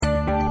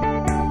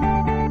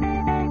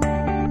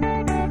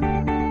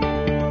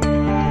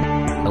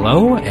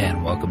Hello,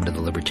 and welcome to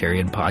the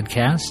Libertarian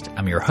Podcast.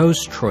 I'm your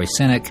host, Troy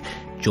Senek,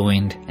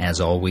 joined,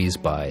 as always,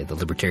 by the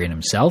Libertarian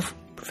himself,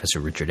 Professor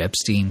Richard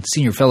Epstein,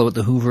 Senior Fellow at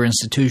the Hoover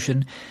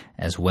Institution,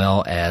 as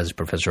well as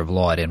Professor of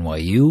Law at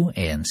NYU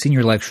and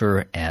Senior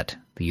Lecturer at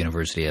the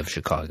University of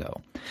Chicago.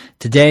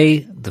 Today,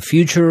 the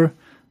future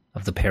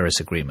of the Paris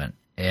Agreement.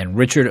 And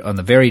Richard, on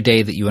the very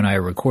day that you and I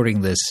are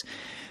recording this,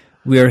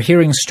 we are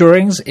hearing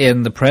stirrings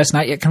in the press,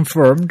 not yet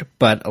confirmed,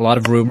 but a lot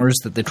of rumors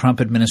that the Trump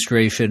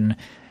administration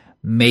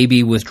may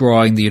be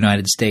withdrawing the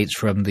United States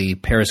from the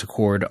Paris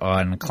Accord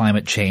on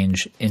climate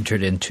change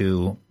entered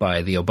into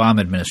by the Obama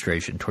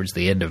administration towards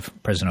the end of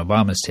President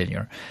Obama's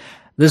tenure.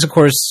 This, of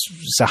course,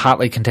 is a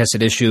hotly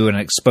contested issue and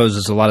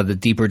exposes a lot of the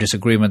deeper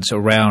disagreements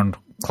around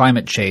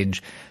climate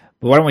change.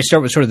 But why don't we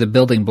start with sort of the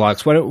building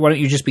blocks? Why don't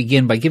you just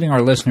begin by giving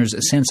our listeners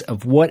a sense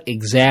of what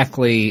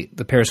exactly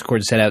the Paris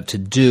Accord set out to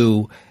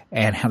do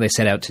and how they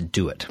set out to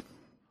do it?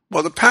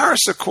 Well, the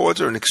Paris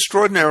Accords are an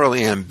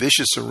extraordinarily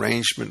ambitious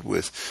arrangement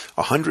with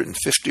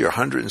 150 or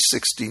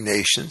 160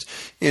 nations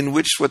in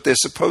which what they're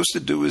supposed to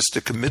do is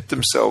to commit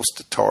themselves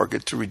to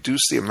target to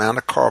reduce the amount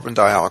of carbon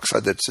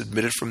dioxide that's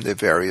emitted from their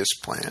various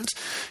plants.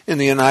 In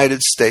the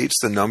United States,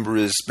 the number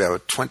is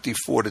about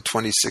 24 to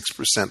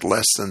 26%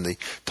 less than the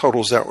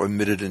totals that were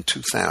emitted in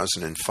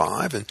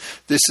 2005. And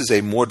this is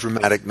a more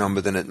dramatic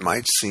number than it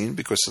might seem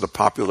because of the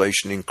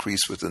population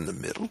increase within the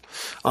middle,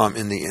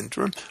 in the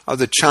interim.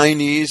 The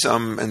Chinese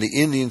and the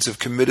Indians have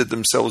committed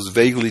themselves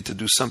vaguely to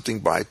do something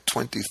by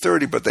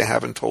 2030, but they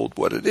haven't told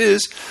what it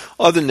is.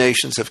 Other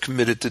nations have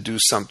committed to do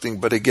something,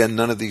 but again,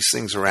 none of these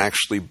things are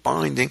actually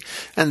binding.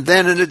 And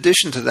then in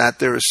addition to that,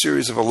 there are a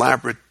series of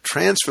elaborate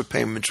transfer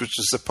payments which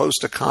are supposed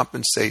to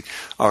compensate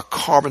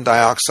carbon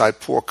dioxide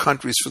poor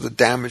countries for the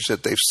damage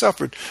that they've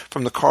suffered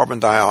from the carbon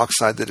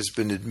dioxide that has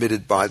been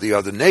emitted by the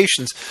other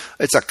nations.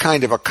 It's a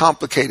kind of a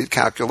complicated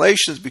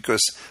calculation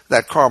because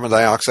that carbon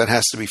dioxide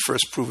has to be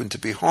first proven to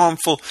be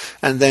harmful,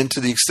 and then to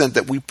the extent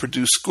that we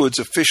produce goods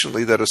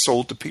efficiently that are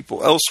sold to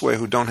people elsewhere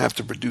who don't have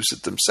to produce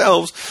it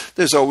themselves,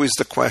 there's always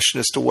the question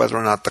as to whether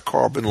or not the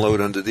carbon load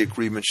under the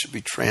agreement should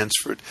be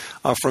transferred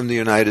from the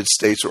United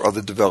States or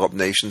other developed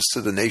nations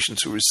to the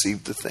nations who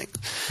received the thing.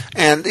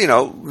 And,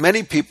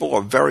 many people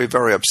are very,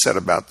 very upset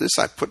about this.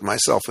 I put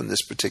myself in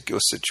this particular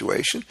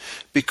situation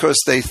because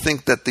they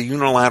think that the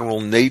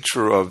unilateral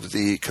nature of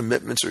the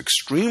commitments are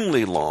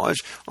extremely large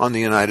on the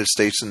United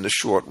States in the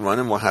short run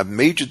and will have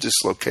major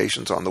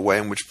dislocations on the way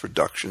in which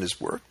production is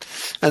worked.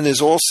 And there's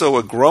also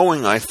a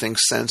growing, I think,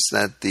 sense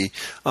that the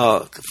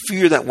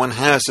fear that one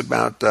has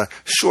about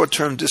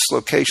short-term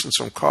dislocations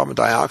from carbon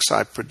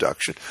dioxide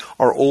production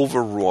are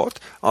overwrought.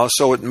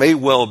 So it may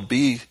well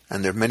be,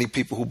 and there are many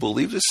people who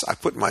believe this, I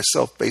put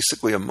myself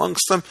basically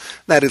amongst them,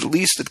 that at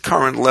least at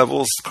current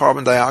levels,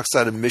 carbon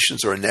dioxide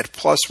emissions are a net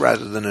plus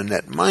rather than a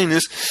net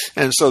minus,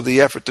 and so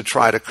the effort to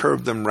try to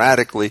curb them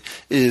radically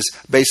is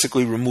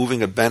basically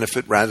removing a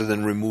benefit rather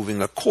than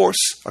removing a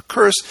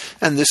curse,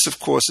 and this, of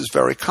course, is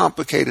very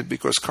complicated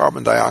because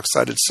carbon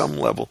dioxide at some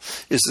level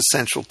is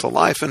essential to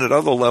life, and at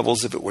other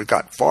levels, if it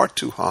got far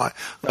too high,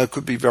 it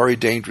could be very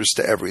dangerous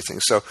to everything.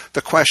 So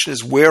the question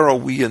is, where are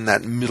we in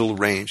that middle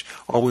range?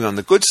 Are we on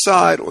the good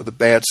side or the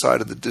bad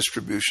side of the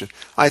distribution?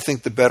 I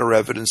think the better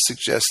evidence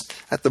suggests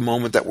at the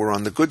moment that we're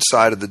on the good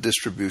side of the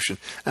distribution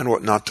and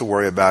ought not to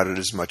worry about it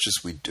as much as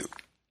we do.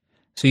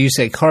 So you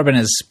say carbon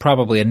is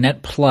probably a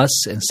net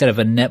plus instead of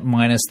a net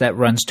minus. That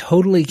runs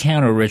totally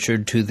counter,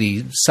 Richard, to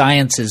the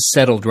science's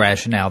settled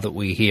rationale that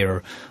we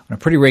hear on a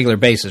pretty regular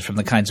basis from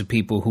the kinds of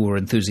people who are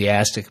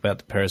enthusiastic about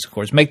the Paris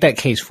Accords. Make that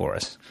case for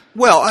us.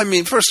 Well,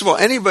 first of all,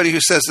 anybody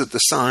who says that the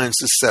science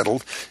is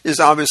settled is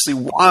obviously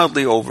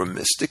wildly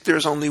over-mystic.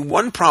 There's only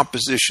one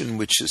proposition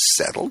which is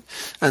settled,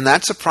 and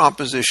that's a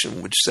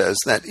proposition which says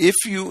that if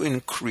you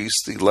increase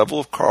the level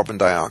of carbon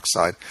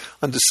dioxide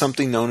under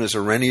something known as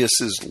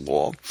Arrhenius's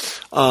law,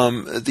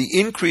 the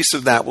increase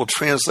of that will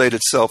translate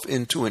itself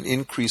into an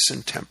increase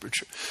in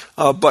temperature.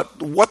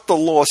 But what the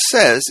law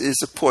says is,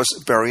 of course,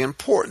 very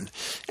important.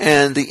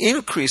 And the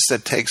increase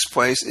that takes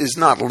place is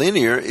not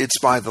linear. It's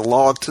by the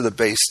log to the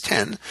base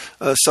 10.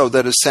 So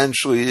that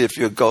essentially if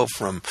you go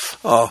from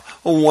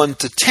 1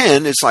 to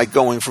 10, it's like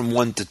going from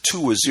 1 to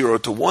 2 or 0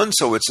 to 1.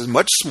 So it's a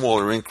much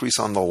smaller increase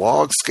on the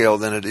log scale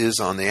than it is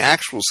on the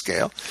actual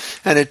scale.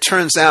 And it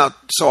turns out,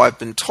 so I've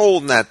been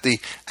told, that the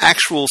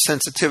actual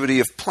sensitivity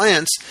of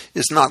plants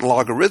is not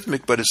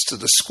logarithmic, but it's to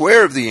the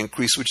square of the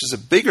increase, which is a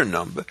bigger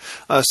number.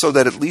 So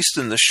that at least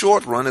in the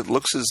short run, it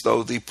looks as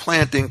though the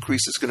plant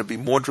increase is going to be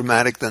more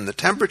dramatic than the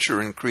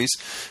temperature increase.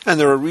 And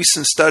there are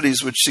recent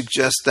studies which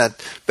suggest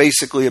that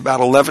basically about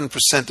 11%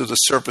 of the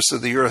surface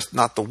of the Earth,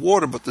 not the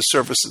water, but the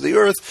surface of the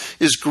Earth,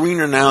 is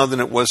greener now than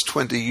it was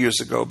 20 years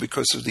ago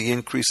because of the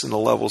increase in the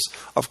levels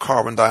of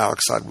carbon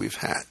dioxide we've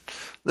had.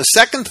 The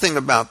second thing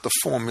about the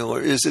formula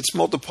is it's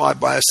multiplied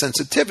by a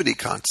sensitivity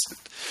constant.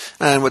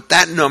 And what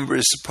that number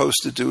is supposed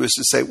to do is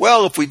to say,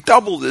 well, if we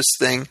double this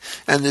thing,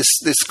 and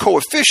this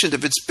coefficient,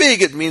 if it's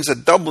big, it means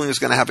that doubling is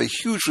going to have a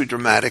hugely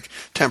dramatic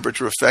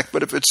temperature effect,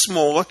 but if it's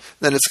smaller,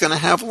 then it's going to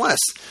have less.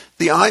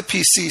 The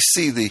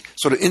IPCC, the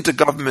sort of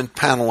Intergovernment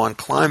Panel on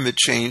Climate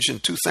Change in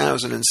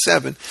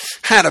 2007,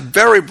 had a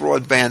very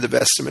broad band of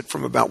estimate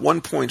from about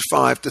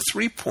 1.5 to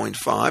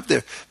 3.5. There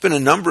have been a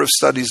number of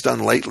studies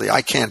done lately,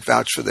 I can't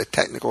vouch for their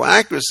technical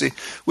accuracy,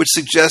 which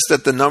suggest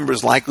that the number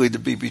is likely to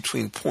be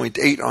between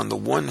 0.8 on the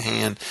one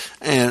hand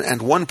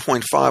and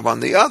 1.5 on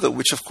the other,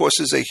 which of course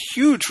is a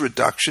huge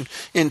reduction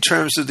in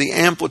terms of the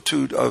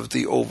amplitude of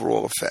the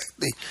overall effect.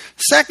 The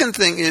second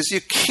thing is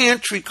you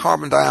can't treat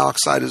carbon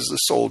dioxide as the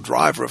sole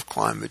driver of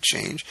climate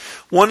change.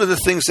 One of the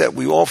things that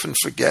we often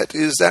forget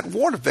is that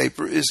water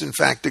vapor is in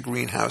fact a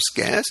greenhouse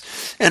gas,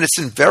 and it's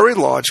in very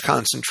large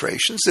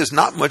concentrations. There's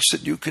not much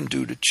that you can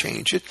do to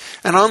change it.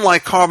 And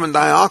unlike carbon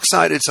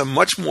dioxide, it's a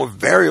much more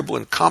variable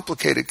and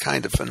complicated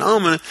kind of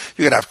phenomenon.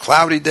 You could have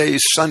cloudy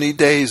days, sunny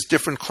days,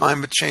 different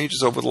climate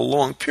changes over the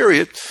long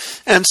period.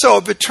 And so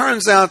if it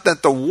turns out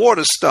that the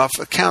water stuff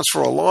accounts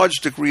for a large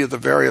degree of the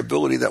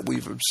variability that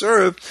we've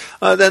observed,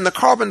 then the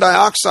carbon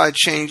dioxide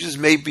changes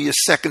may be a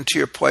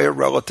second-tier player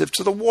relative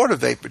to the water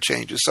vapor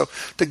changes. So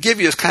to give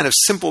you a kind of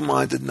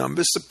simple-minded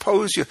number,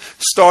 suppose you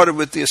started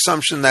with the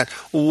assumption that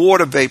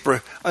water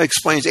vapor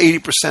explains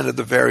 80% of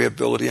the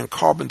variability and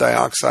carbon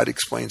dioxide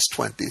explains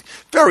 20%.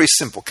 Very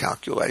simple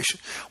calculation.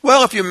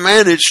 Well, if you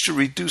manage to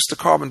reduce the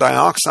carbon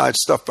dioxide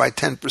stuff by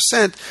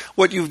 10%,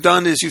 what you've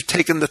done is you've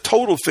taken the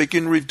total figure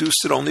and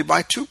reduced it only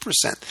by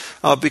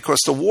 2%, because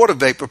the water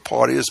vapor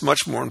part is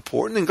much more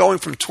important, and going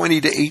from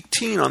 20 to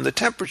 18 on the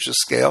temperature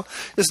scale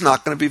is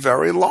not going to be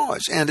very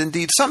large. And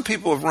indeed, some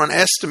people have run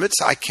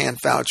estimates, I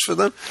can't vouch for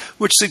them,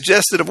 which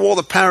suggest that if all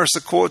the Paris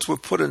Accords were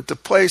put into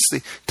place,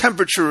 the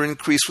temperature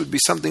increase would be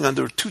something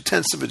under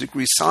 0.2 of a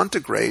degree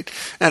centigrade.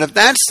 And if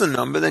that's the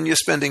number, then you're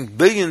spending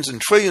billions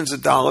and trillions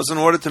of dollars in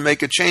order to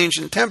make a change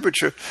in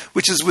temperature,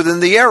 which is within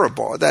the error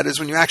bar. That is,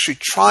 when you actually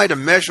try to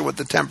measure what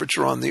the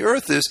temperature on the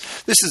Earth is,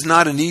 this is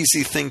not an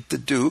easy thing to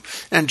do.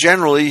 And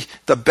generally,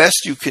 the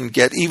best you can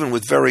get, even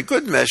with very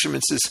good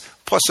measurements, is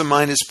plus or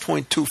minus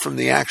 0.2 from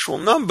the actual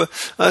number.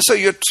 So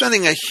you're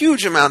spending a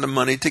huge amount of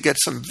money to get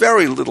some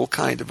very little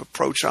kind of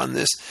approach on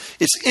this.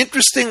 It's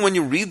interesting when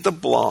you read the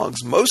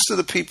blogs. Most of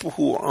the people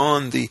who are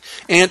on the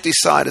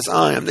anti-side, as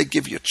I am, they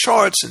give you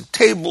charts and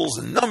tables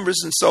and numbers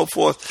and so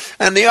forth.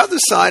 And the other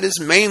side is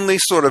mainly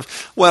sort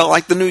of, well,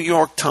 like the New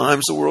York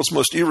Times, the world's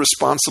most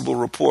irresponsible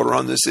reporter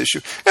on this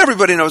issue.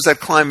 Everybody knows that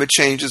climate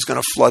change is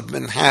going to flood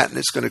Manhattan.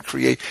 It's going to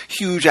create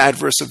huge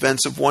adverse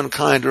events of one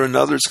kind or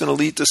another. It's going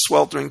to lead to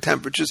sweltering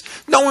temperatures.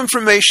 No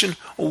information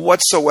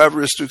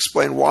whatsoever as to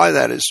explain why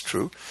that is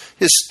true.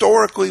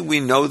 Historically, we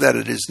know that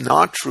it is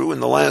not true. In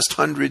the last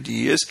 100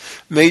 years,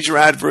 major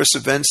adverse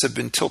events have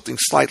been tilting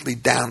slightly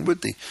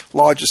downward. The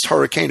largest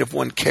hurricane, if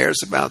one cares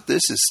about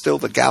this, is still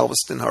the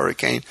Galveston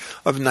hurricane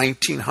of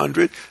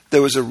 1900.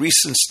 There was a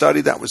recent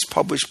study that was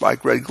published by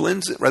Richard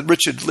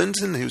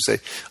Lindzen, who's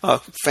a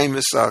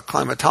famous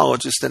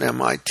climatologist at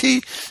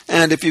MIT.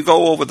 And if you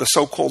go over the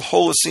so-called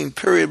Holocene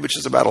period, which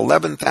is about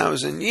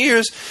 11,000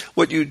 years,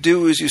 what you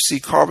do is you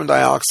see carbon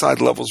dioxide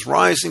levels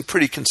rising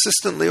pretty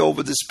consistently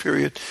over this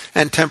period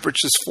and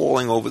temperatures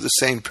falling over the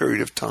same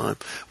period of time,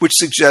 which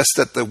suggests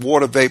that the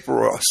water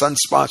vapor or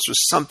sunspots or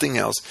something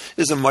else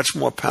is a much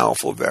more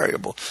powerful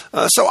variable.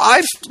 So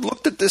I've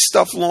looked at this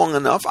stuff long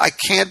enough. I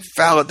can't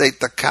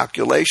validate the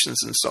calculations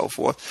and so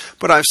forth,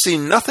 but I've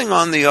seen nothing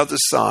on the other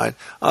side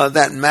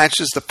that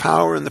matches the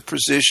power and the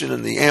precision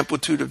and the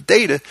amplitude of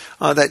data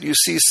that you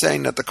see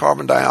saying that the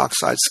carbon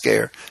dioxide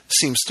scare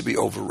seems to be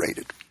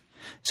overrated.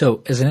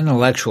 So as an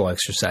intellectual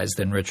exercise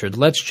then, Richard,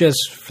 let's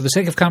just, for the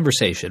sake of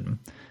conversation,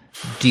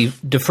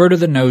 defer to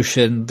the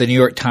notion, the New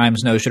York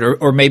Times notion,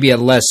 or maybe a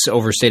less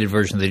overstated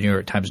version of the New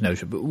York Times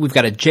notion. But we've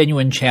got a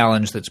genuine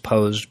challenge that's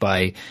posed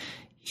by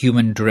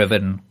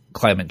human-driven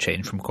climate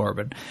change from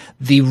carbon.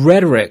 The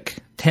rhetoric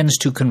tends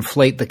to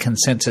conflate the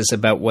consensus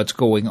about what's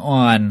going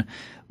on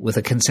with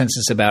a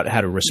consensus about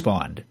how to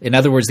respond. In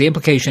other words, the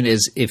implication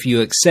is if you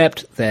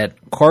accept that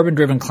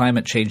carbon-driven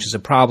climate change is a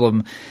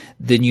problem,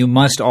 then you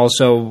must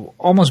also,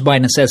 almost by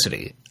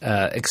necessity,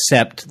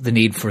 accept the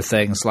need for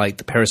things like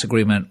the Paris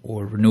Agreement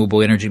or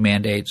renewable energy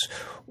mandates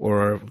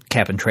or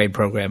cap-and-trade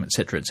program, et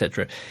cetera, et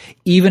cetera.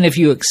 Even if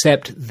you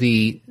accept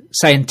the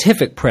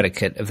scientific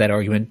predicate of that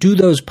argument, do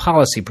those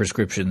policy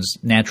prescriptions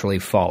naturally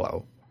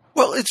follow?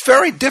 Well, it's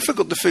very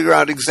difficult to figure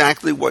out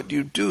exactly what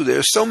you do. There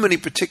are so many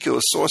particular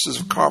sources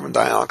of carbon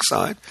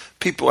dioxide.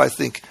 People, I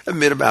think,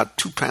 emit about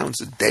 2 pounds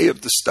a day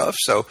of the stuff.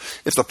 So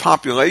if the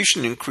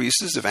population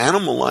increases, if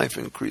animal life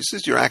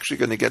increases, you're actually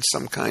going to get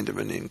some kind of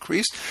an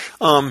increase.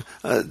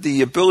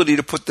 The ability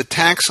to put the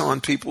tax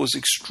on people is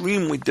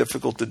extremely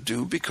difficult to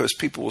do because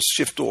people will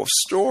shift off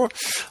store.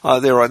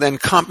 There are then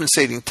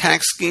compensating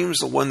tax schemes,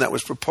 the one that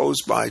was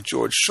proposed by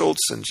George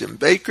Shultz and Jim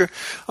Baker,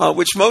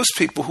 which most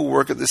people who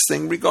work at this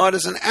thing regard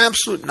as an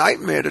absolute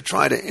nightmare to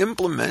try to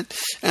implement.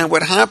 And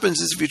what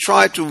happens is if you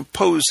try to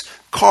impose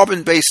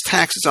carbon-based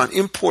taxes on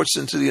imports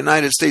into the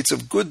United States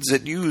of goods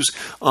that use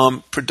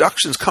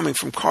productions coming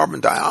from carbon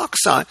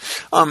dioxide,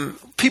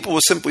 people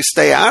will simply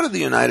stay out of the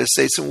United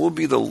States and we'll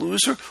be the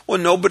loser, or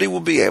nobody will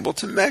be able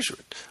to measure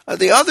it.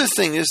 The other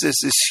thing is there's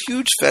this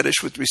huge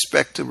fetish with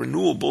respect to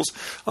renewables,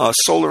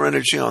 solar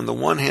energy on the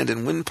one hand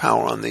and wind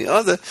power on the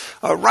other.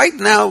 Right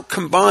now,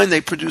 combined,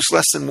 they produce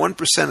less than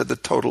 1% of the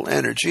total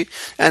energy.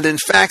 And in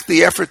fact,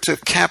 the effort to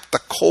cap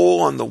the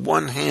coal on the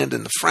one hand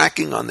and the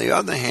fracking on the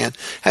other hand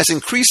has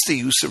increased the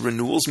use of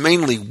renewables,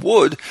 mainly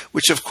wood,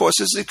 which of course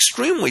is an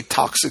extremely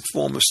toxic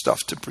form of stuff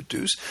to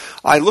produce.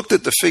 I looked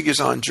at the figures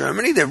on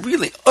Germany. They're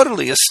really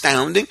utterly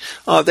astounding.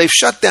 They've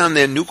shut down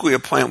their nuclear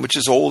plant, which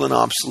is old and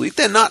obsolete.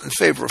 They're not in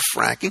favor of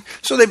fracking,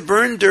 so they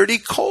burn dirty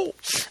coal.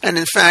 And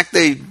in fact,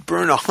 they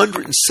burn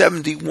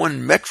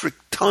 171 metric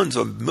tons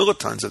or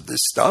millitons of this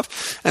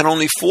stuff and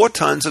only 4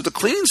 tons of the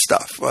clean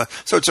stuff.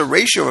 So it's a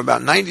ratio of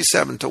about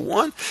 97 to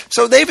 1.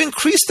 So they've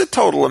increased the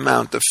total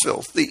amount of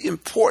filth. The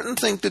important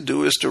thing to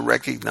do is to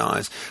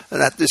recognize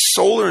that this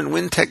solar and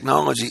wind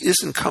technology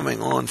isn't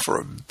coming on for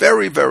a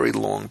very, very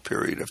long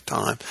period of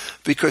time,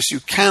 because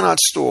you cannot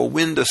store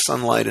wind or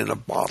sunlight in a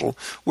bottle,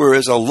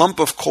 whereas a lump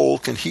of coal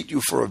can heat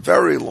you for a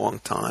very long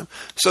time.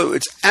 So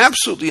it's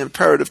absolutely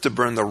imperative to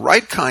burn the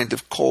right kind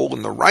of coal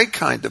and the right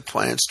kind of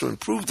plants to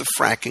improve the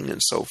fracking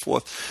and so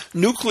forth.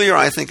 Nuclear,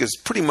 I think, is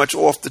pretty much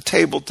off the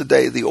table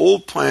today. The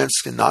old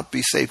plants cannot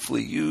be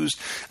safely used,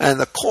 and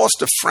the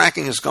cost of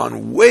fracking has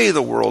gone way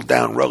the world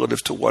down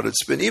relative to what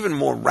it's been, even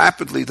more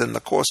rapidly than the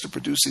cost of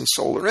producing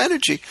solar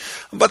energy.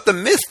 But the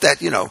myth that,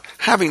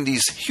 having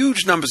these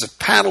huge numbers of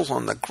paddles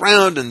on the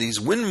ground and these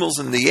windmills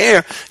in the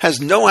air has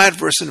no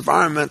adverse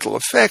environmental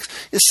effects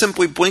is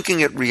simply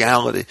blinking at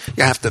reality.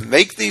 You have to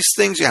make these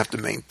things, you have to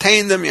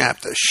maintain them, you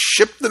have to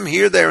ship them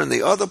here, there, and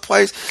the other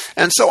place.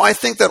 And so I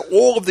think that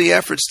all of the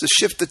efforts to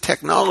shift the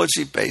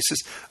technology basis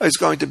is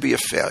going to be a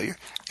failure.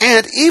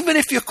 And even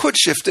if you could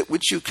shift it,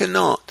 which you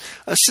cannot,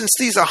 since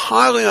these are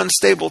highly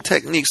unstable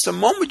techniques, the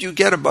moment you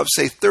get above,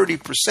 say,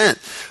 30%,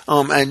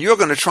 and you're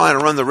going to try to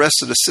run the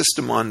rest of the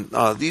system on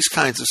these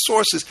kinds of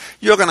sources,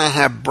 you're going to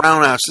have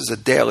brownouts as a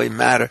daily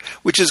matter,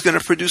 which is going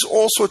to produce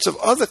all sorts of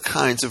other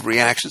kinds of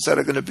reactions that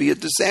are going to be a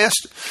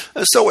disaster.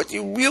 So what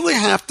you really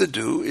have to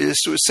do is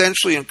to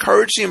essentially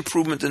encourage the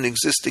improvement in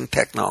existing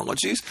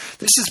technologies.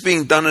 This is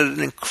being done at an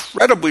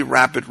incredibly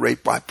rapid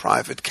rate by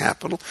private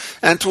capital,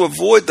 and to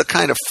avoid the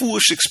kind of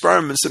foolish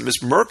experiments that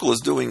Ms. Merkel is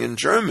doing in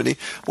Germany,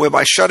 where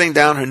by shutting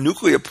down her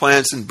nuclear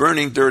plants and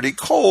burning dirty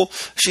coal,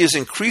 she has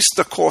increased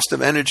the cost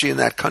of energy in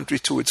that country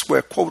to its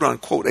where, quote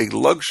unquote, a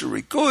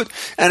luxury good,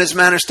 and has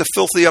managed to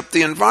filthy up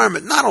the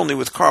environment, not only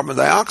with carbon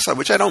dioxide,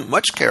 which I don't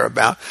much care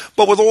about,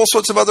 but with all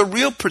sorts of other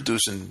real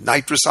producing,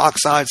 nitrous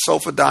oxide,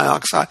 sulfur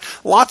dioxide,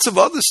 lots of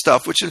other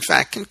stuff, which in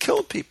fact can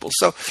kill people.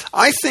 So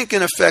I think,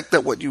 in effect,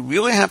 that what you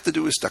really have to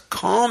do is to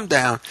calm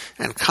down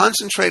and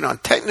concentrate on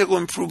technical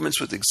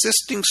improvements with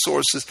existing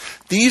sources.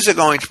 These are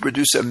going to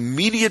produce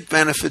immediate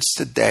benefits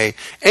today.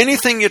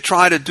 Anything you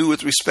try to do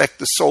with respect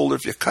to solar,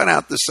 if you cut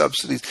out the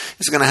subsidies,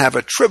 is going to have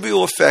a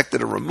trivial effect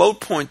at a remote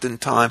point in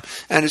time,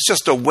 and it's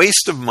just a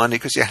waste of money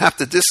because you have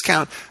to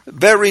discount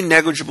very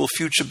negligible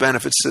future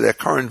benefits to their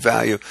current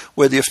value,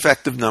 where the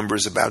effective number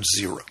is about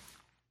 0.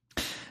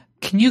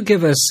 Can you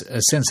give us a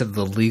sense of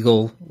the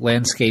legal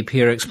landscape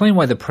here? Explain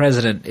why the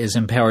president is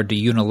empowered to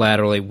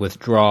unilaterally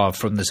withdraw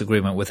from this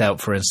agreement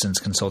without, for instance,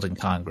 consulting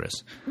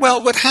Congress.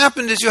 Well, what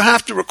happened is, you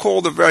have to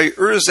recall the very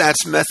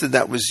ersatz method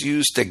that was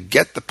used to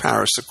get the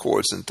Paris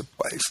Accords into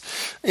place,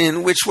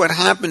 in which what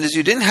happened is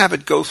you didn't have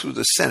it go through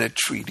the Senate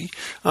treaty,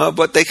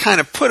 but they kind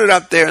of put it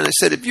up there and they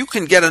said, if you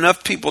can get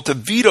enough people to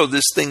veto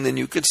this thing, then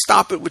you could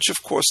stop it, which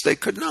of course they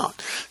could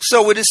not.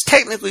 So it is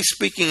technically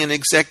speaking an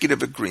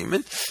executive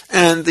agreement,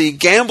 and the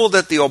gamble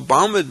that the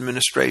Obama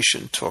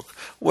administration took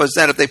was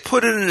that if they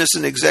put it in as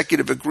an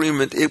executive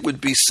agreement, it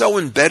would be so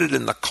embedded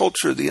in the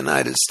culture of the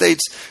United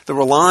States, the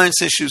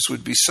reliance issues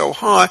would be so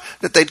high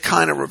that they'd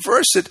kind of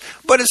reverse it,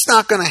 but it's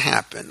not going to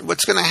happen.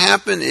 What's going to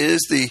happen is,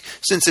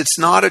 since it's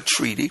not a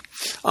treaty,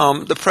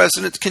 the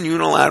president can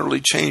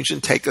unilaterally change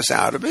and take us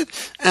out of it,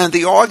 and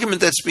the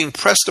argument that's being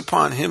pressed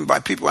upon him by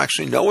people who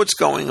actually know what's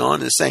going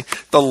on is saying,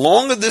 the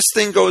longer this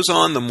thing goes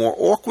on, the more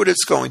awkward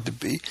it's going to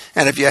be,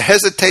 and if you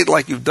hesitate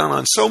like you've done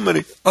on so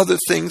many other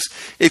things,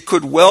 it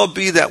could well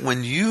be that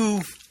when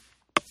you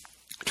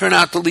turn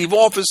out to leave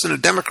office and a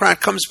Democrat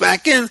comes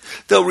back in,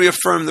 they'll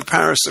reaffirm the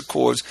Paris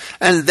Accords.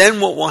 And then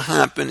what will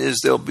happen is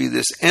there'll be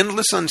this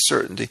endless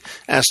uncertainty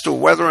as to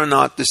whether or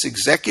not this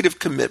executive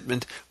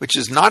commitment, which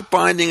is not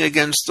binding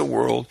against the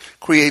world,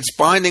 creates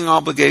binding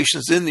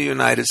obligations in the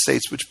United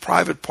States which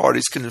private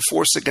parties can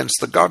enforce against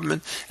the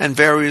government and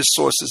various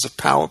sources of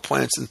power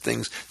plants and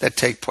things that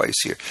take place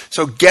here.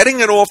 So getting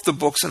it off the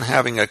books and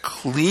having a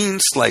clean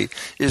slate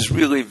is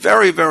really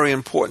very, very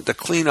important to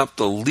clean up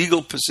the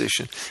legal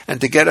position and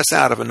to get us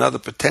out of another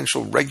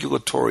potential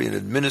regulatory and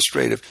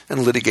administrative and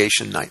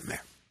litigation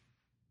nightmare.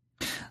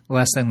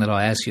 Last thing that I'll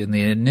ask you, in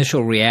the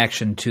initial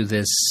reaction to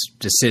this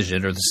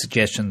decision, or the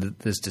suggestion that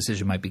this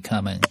decision might be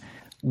coming,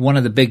 one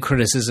of the big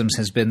criticisms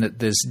has been that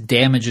this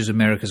damages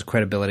America's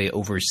credibility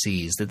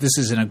overseas, that this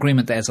is an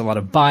agreement that has a lot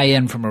of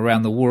buy-in from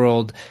around the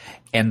world,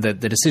 and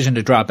that the decision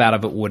to drop out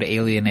of it would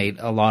alienate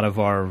a lot of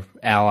our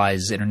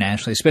allies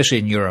internationally, especially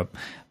in Europe.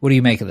 What do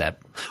you make of that?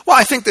 Well,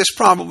 I think there's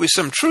probably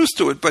some truth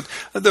to it, but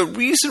the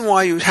reason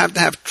why you have to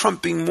have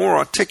Trump being more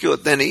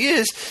articulate than he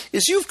is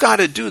you've got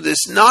to do this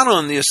not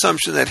on the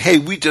assumption that, hey,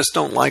 we just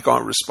don't like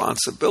our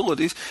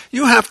responsibilities.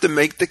 You have to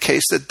make the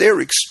case that they're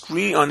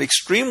on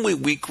extremely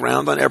weak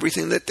ground on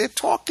everything that they're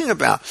talking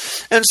about.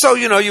 And so,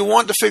 you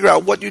want to figure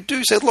out what you do.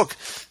 You say, look,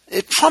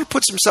 Trump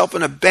puts himself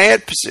in a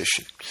bad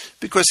position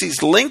because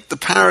he's linked the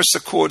Paris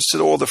Accords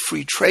to all the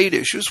free trade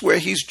issues where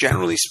he's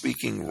generally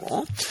speaking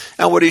wrong.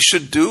 And what he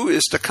should do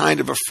is to kind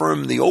of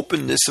affirm the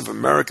openness of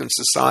American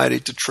society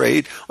to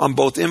trade on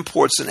both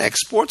imports and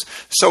exports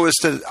so as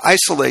to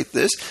isolate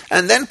this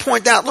and then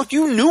point out, look,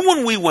 you knew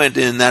when we went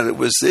in that it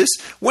was this.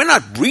 We're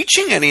not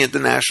breaching any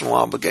international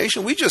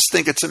obligation. We just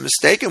think it's a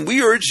mistake, and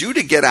we urge you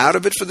to get out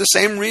of it for the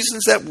same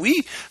reasons that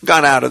we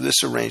got out of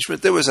this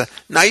arrangement. There was a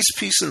nice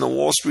piece in the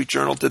Wall Street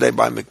Journal today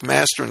by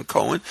McMaster and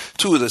Cohen,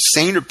 two of the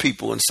saner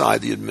people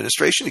inside the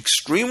administration,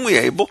 extremely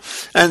able,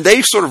 and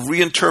they sort of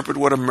reinterpret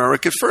what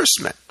America first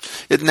meant.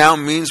 It now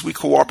means we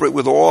cooperate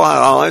with all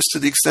our allies to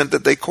the extent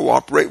that they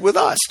cooperate with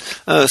us.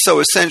 So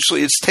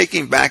essentially it's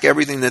taking back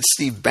everything that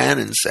Steve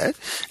Bannon said,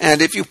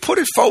 and if you put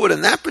it forward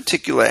in that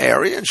particular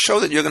area and show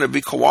that you're going to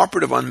be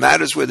cooperative on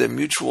matters where they're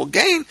mutual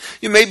gain,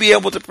 you may be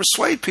able to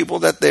persuade people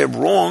that they're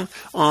wrong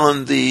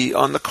on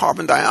the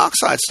carbon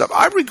dioxide stuff.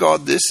 I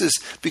regard this as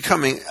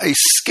becoming a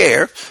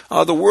scare.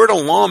 The word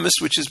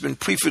alarmist, which has been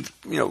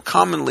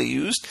commonly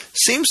used,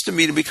 seems to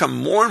me to become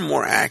more and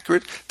more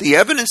accurate. The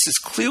evidence is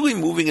clearly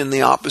moving in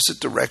the opposite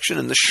direction,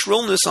 and the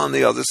shrillness on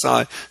the other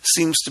side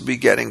seems to be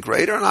getting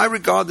greater. And I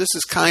regard this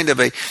as kind of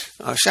a,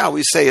 shall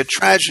we say, a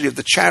tragedy of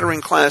the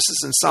chattering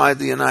classes inside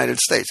the United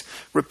States.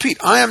 Repeat,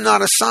 I am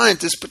not a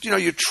scientist, but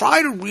you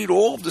try to read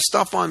all of the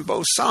stuff on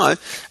both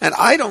sides, and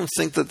I don't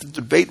think that the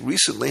debate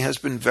recently has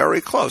been very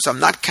close. I'm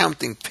not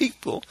counting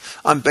people.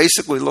 I'm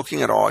basically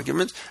looking at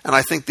arguments, and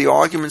I think the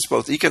arguments,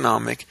 both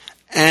economic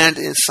and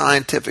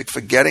scientific,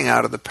 for getting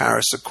out of the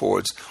Paris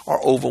Accords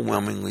are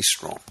overwhelmingly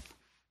strong.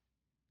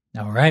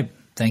 All right.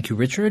 Thank you,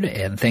 Richard,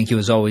 and thank you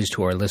as always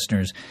to our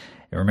listeners.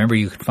 And remember,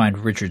 you can find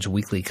Richard's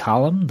weekly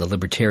column, The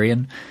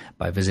Libertarian,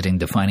 by visiting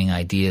Defining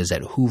Ideas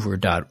at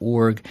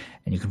hoover.org,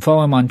 and you can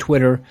follow him on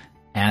Twitter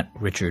at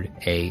Richard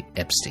A.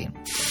 Epstein.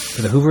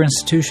 For the Hoover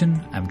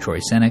Institution, I'm Troy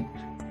Senik.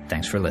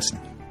 Thanks for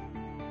listening.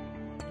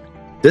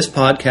 This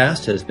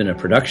podcast has been a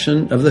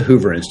production of the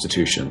Hoover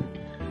Institution.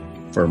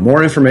 For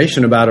more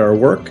information about our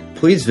work,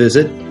 please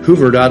visit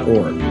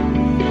hoover.org.